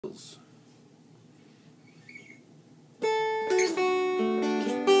Hills.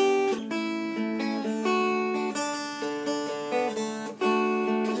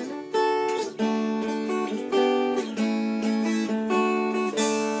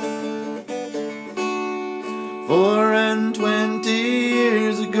 "4 and 20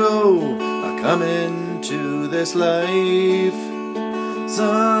 years ago, I come into this life,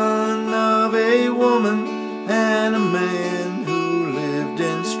 son of a woman and a man who lived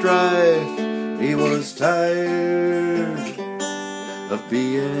in strife. He was tired of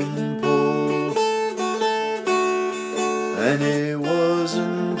being poor, and he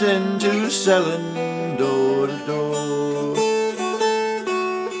wasn't into selling door to door,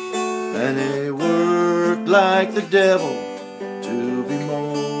 and he worked like the devil to be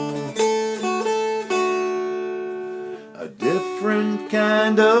more. A different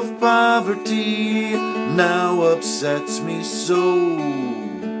kind of poverty now upsets me so.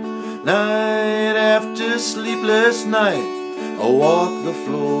 Night after sleepless night, I walk the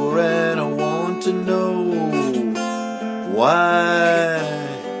floor and I want to know, why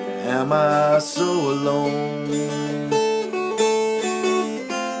am I so alone?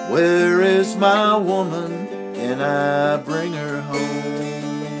 Where is my woman? Can I bring her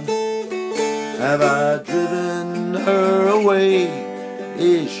home? Have I driven her away?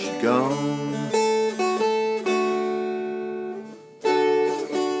 Is she gone?"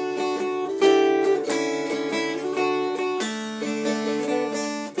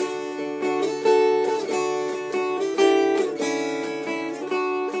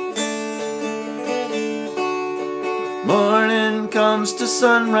 Morning comes to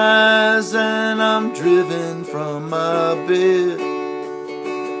sunrise and I'm driven from my bed.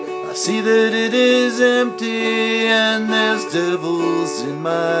 I see that it is empty and there's devils in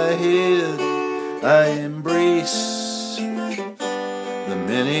my head. I embrace the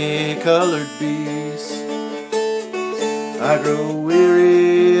many-colored beast. I grow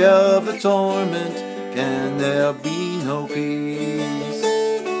weary of the torment. Can there be no peace?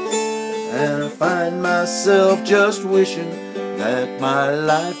 And I find myself just wishing that my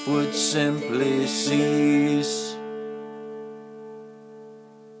life would simply cease.